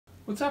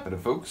What's happening,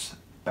 folks?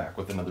 Back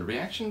with another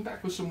reaction,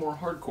 back with some more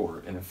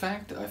hardcore. And in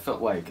fact, I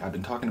felt like I've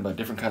been talking about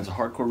different kinds of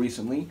hardcore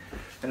recently,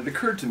 and it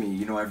occurred to me,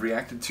 you know, I've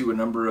reacted to a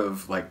number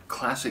of like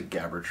classic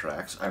Gabber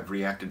tracks. I've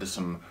reacted to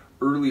some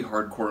early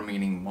hardcore,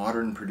 meaning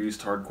modern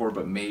produced hardcore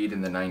but made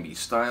in the 90s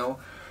style.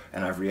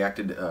 And I've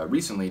reacted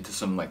recently to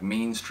some like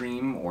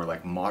mainstream or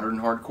like modern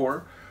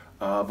hardcore.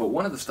 But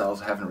one of the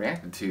styles I haven't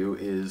reacted to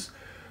is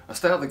a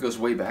style that goes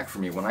way back for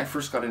me. When I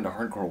first got into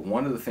hardcore,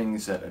 one of the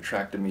things that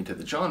attracted me to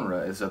the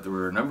genre is that there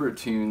were a number of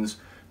tunes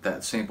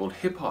that sampled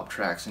hip-hop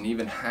tracks and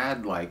even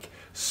had like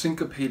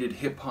syncopated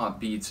hip-hop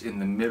beats in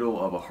the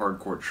middle of a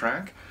hardcore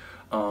track.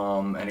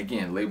 And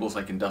again, labels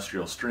like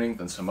Industrial Strength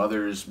and some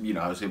others, you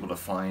know, I was able to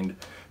find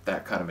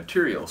that kind of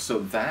material. So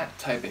that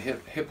type of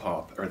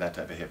hip-hop, or that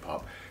type of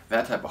hip-hop,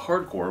 that type of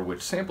hardcore,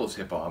 which samples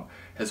hip-hop,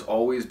 has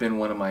always been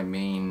one of my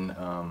main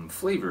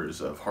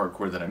flavors of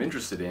hardcore that I'm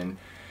interested in.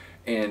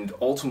 And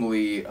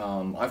ultimately,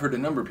 I've heard a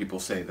number of people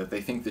say that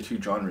they think the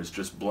two genres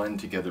just blend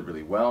together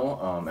really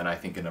well, and I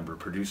think a number of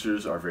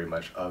producers are very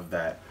much of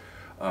that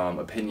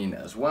opinion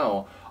as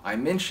well. I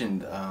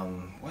mentioned,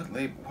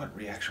 what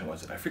reaction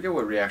was it? I forget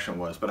what reaction it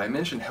was, but I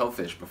mentioned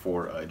Hellfish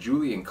before.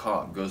 Julian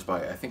Cobb goes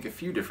by, I think, a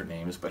few different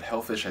names, but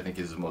Hellfish, I think,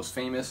 is the most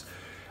famous.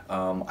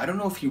 I don't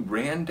know if he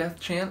ran Death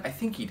Chant. I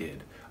think he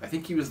did. I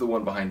think he was the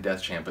one behind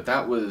Death Chant, but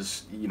that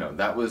was, you know,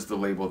 that was the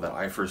label that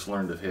I first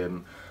learned of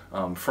him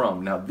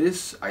from. Now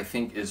this, I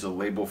think, is a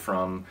label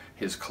from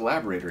his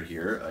collaborator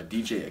here,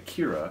 DJ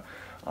Akira.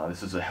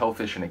 This is a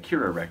Hellfish and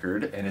Akira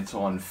record, and it's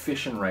on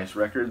Fish and Rice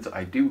Records.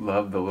 I do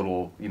love the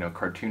little, you know,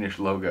 cartoonish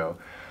logo.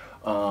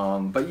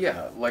 But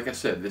yeah, like I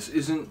said, this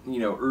isn't, you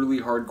know, early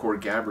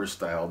hardcore Gabber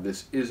style.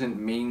 This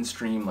isn't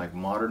mainstream, like,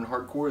 modern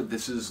hardcore.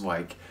 This is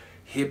like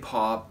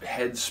hip-hop,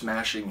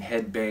 head-smashing,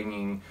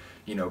 head-banging,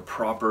 you know,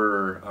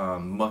 proper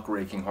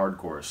muck-raking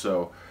hardcore.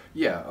 So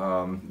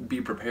yeah,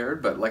 be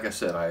prepared. But like I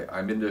said,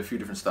 I'm into a few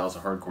different styles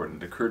of hardcore,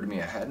 and it occurred to me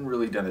I hadn't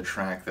really done a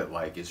track that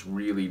like is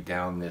really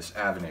down this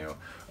avenue,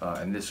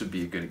 and this would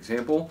be a good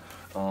example.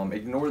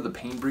 Ignore the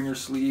Painbringer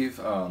sleeve.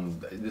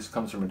 This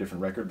comes from a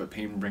different record, but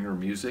Painbringer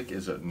Music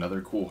is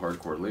another cool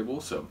hardcore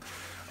label. So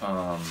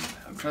I'm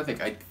trying to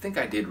think. I think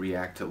I did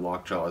react to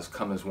Lockjaw's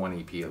Come As One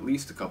EP, at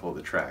least a couple of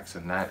the tracks,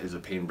 and that is a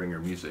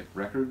Painbringer Music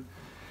record.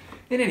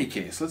 In any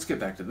case, let's get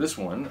back to this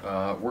one.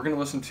 We're going to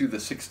listen to the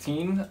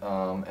 16,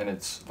 and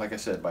it's, like I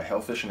said, by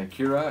Hellfish and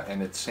Akira,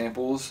 and it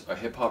samples a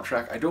hip-hop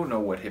track. I don't know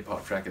what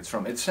hip-hop track it's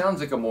from. It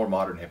sounds like a more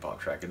modern hip-hop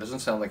track. It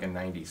doesn't sound like a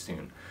 90s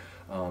tune.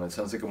 It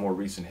sounds like a more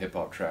recent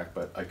hip-hop track,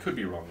 but I could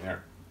be wrong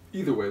there.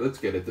 Either way, let's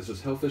get it. This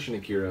is Hellfish and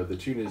Akira. The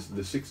tune is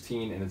the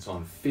 16, and it's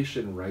on Fish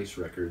and Rice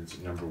Records,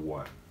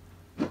 #1.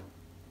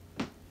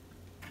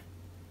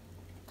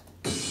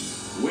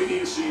 Wait till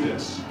you see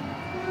this.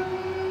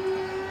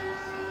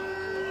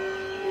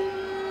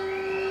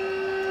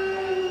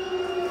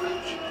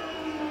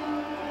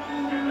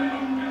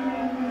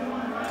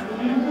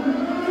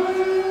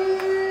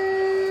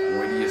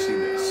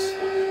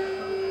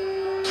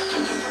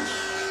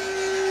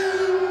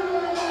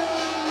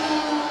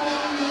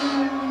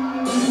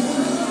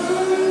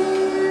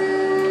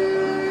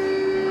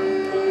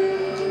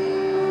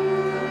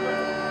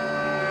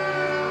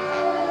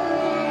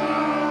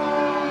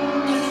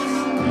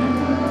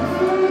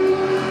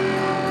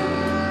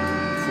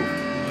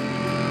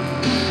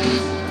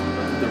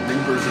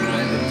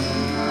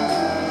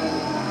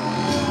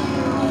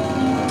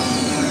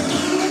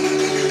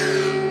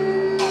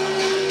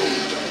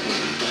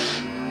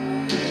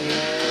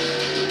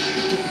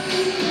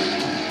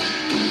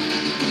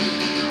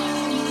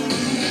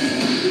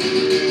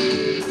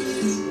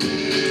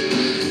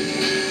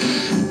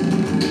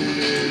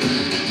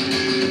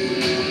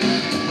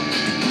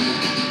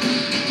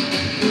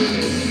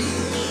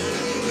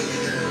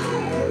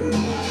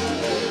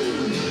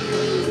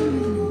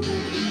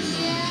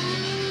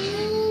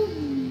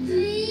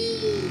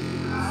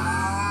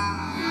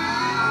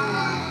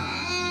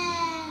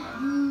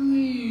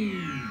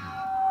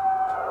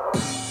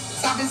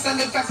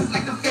 Selling fast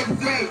like the 5th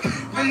grade.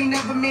 Really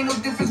never made no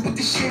difference what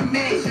the shit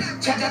made.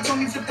 Cha-cha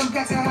told me flip them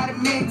packs and how to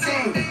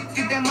maintain.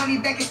 Get that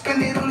money back and spend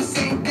it on the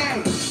same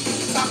thing.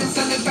 I've been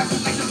selling fast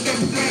like the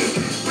 5th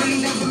grade. Really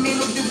never made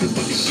no difference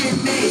what the shit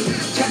made.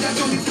 Cha-cha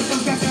told me flip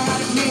them packs and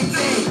how to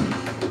maintain.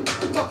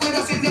 Fuck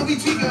with us and then we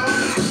tweak it.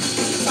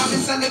 I've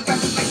been selling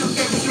fast like the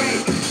 5th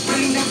grade.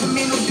 Really never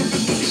made no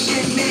difference what the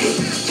shit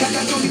made. Cha-cha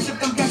told me flip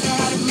them packs and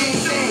how to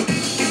maintain.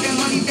 Get that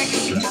money back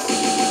and spend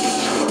it.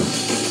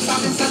 I've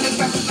been selling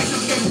fast like the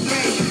 5th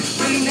grade.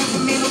 Really never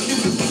made no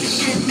difference what the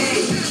shit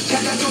made.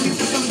 Cha-cha told me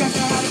to come back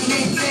to how to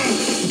maintain.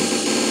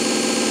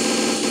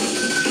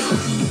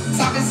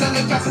 I've been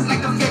selling fast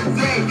like the 5th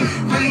grade.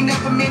 Really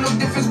never made no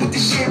difference what the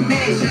shit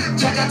made.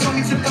 Cha-cha told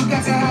me to come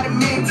back to how to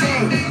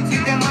maintain.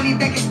 Get that money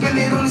back and spend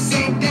it on the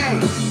same thing.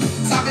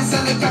 I've been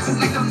selling fast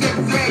like the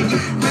 5th grade.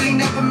 Really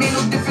never made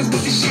no difference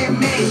what the shit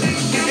made.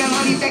 Get that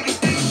money back and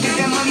get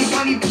that money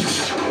back.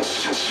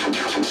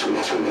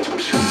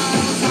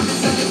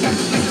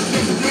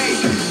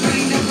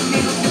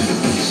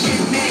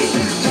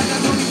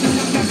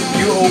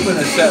 You open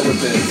a set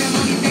with this.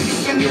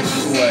 real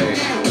slay.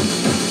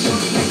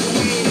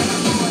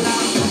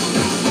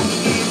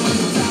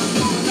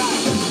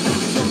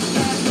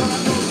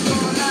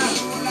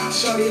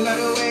 Shorty love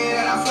the way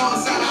that I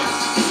force out.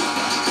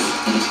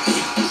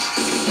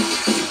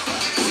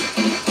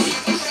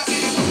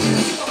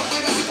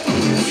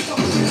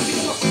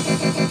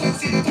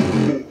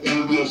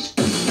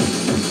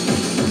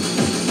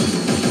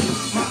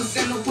 Mama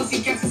said no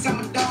pussy cats inside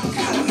my dog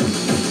collar.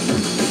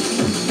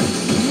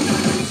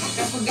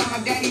 That's what got my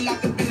daddy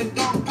locked up in the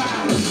dog pile.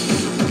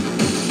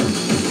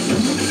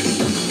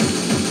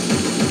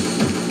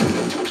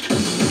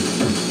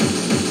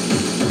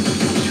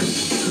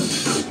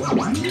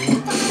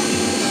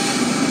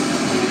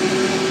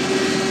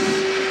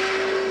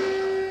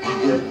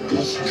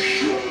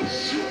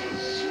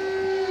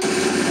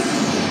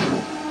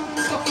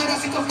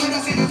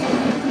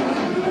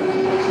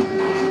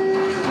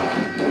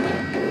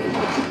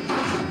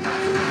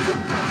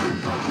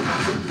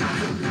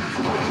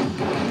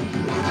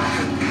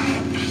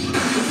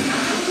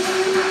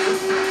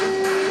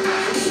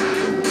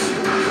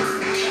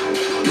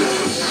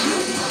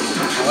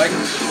 Like,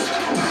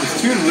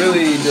 this tune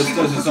really just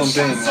does its own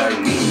thing. Like,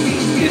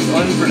 it's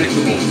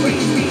unpredictable. Like,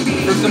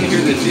 first time you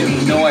hear this, you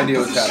have no idea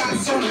what's happening.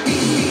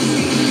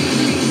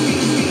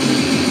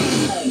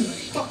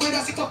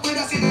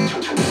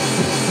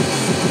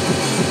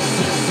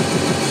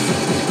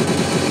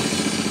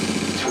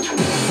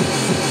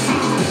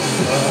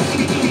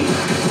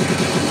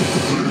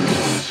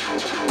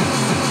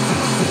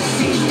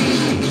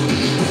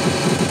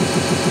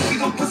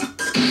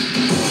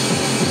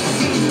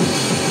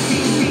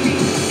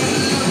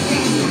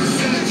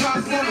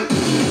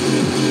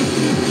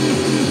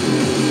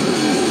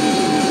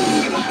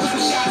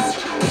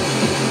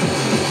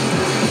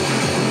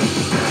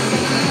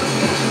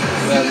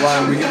 That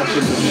line, we're gonna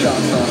put some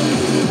shots on it.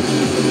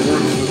 It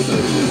works with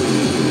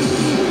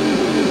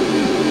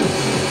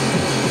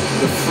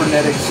the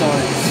frenetic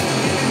sonics.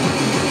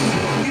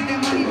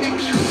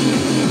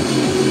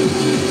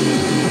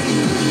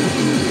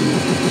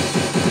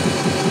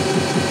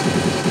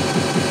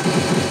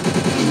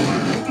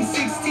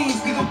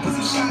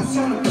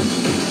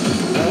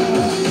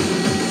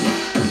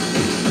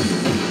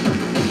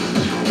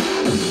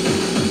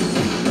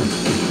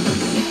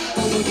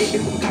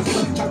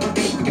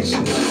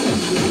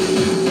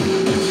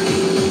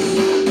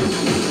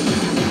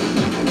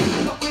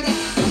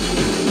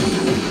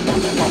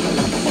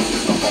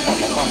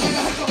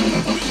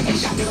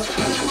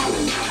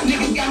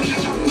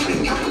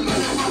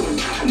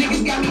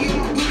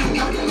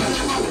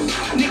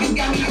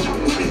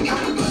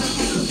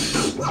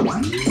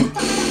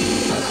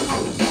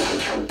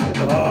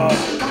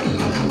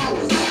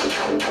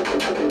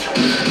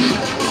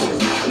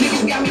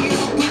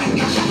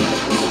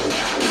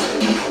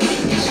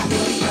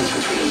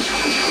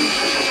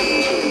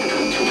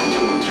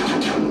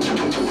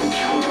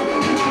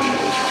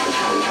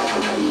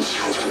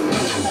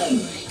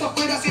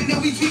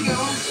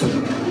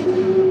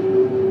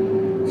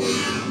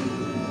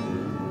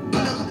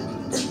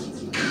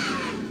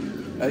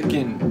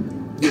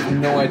 Again, you have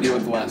no idea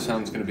what the last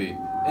sound's going to be.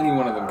 Any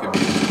one of them could be.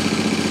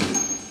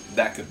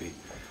 That could be.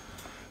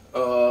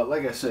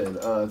 Like I said,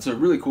 it's a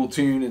really cool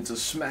tune. It's a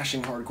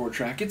smashing hardcore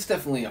track. It's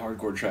definitely a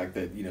hardcore track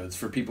that, you know, it's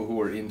for people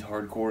who are into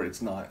hardcore.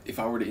 It's not, if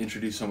I were to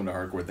introduce someone to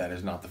hardcore, that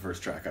is not the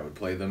first track I would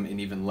play them, and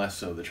even less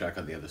so the track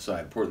on the other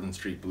side, Portland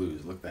Street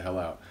Blues. Look the hell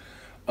out.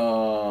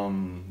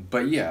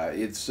 But yeah,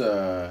 it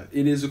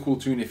is a cool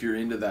tune if you're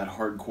into that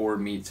hardcore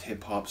meets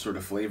hip-hop sort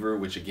of flavor,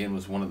 which again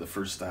was one of the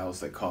first styles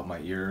that caught my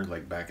ear,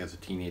 like back as a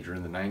teenager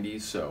in the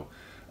 90s, so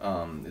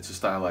it's a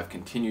style I've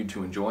continued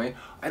to enjoy.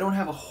 I don't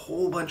have a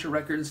whole bunch of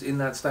records in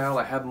that style.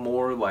 I have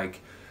more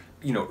like,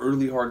 you know,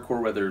 early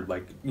hardcore, whether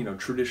like, you know,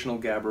 traditional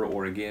gabber,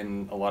 or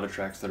again, a lot of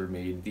tracks that are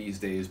made these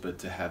days, but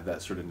to have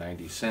that sort of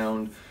 90s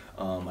sound.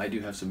 I do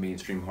have some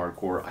mainstream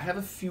hardcore. I have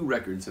a few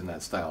records in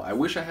that style. I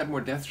wish I had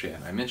more Death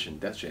Chan. I mentioned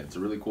Death Chan. It's a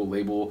really cool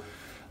label.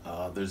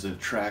 There's a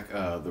track,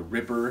 The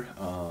Ripper.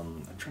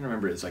 I'm trying to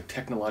remember. It's like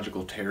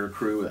Technological Terror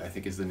Crew, I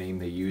think is the name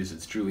they use.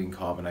 It's Julian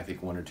Cobb and I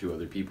think one or two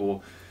other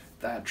people.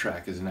 That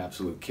track is an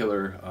absolute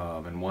killer,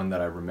 and one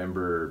that I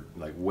remember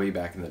like way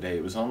back in the day.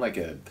 It was on like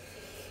a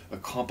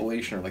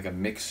compilation or like a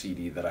mix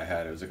CD that I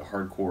had. It was like a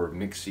hardcore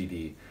mix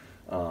CD.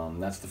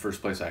 That's the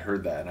first place I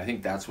heard that, and I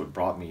think that's what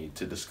brought me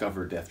to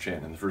discover Death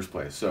Chan in the first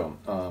place. So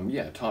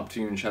yeah, top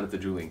tune. Shout out to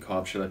Julian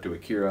Cobb. Shout out to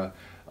Akira.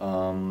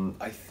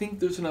 I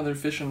think there's another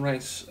Fish and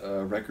Rice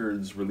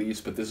Records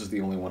release, but this is the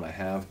only one I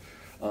have.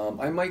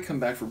 I might come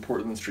back for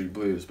Portland Street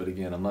Blues, but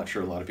again, I'm not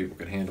sure a lot of people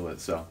could handle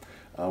it, so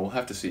we'll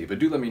have to see. But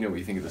do let me know what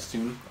you think of this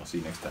tune. I'll see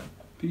you next time.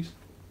 Peace.